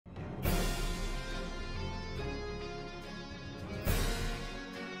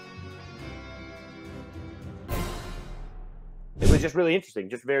was just really interesting,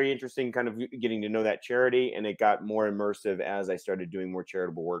 just very interesting kind of getting to know that charity. And it got more immersive as I started doing more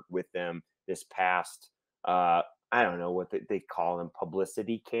charitable work with them this past, I don't know what they call them,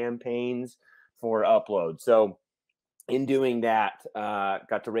 publicity campaigns for upload. So in doing that,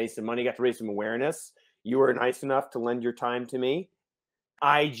 got to raise some money, got to raise some awareness. You were nice enough to lend your time to me.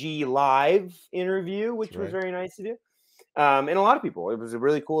 IG Live interview, which was very nice to do. And a lot of people. It was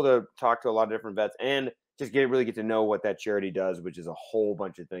really cool to talk to a lot of different vets and just really get to know what that charity does, which is a whole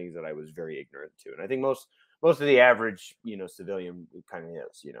bunch of things that I was very ignorant to. And I think most of the average, civilian kind of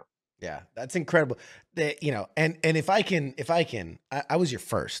is, Yeah, that's incredible. And if I can, I was your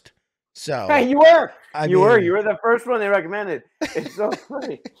first. So hey, you were the first one they recommended. It's so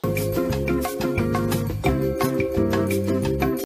funny.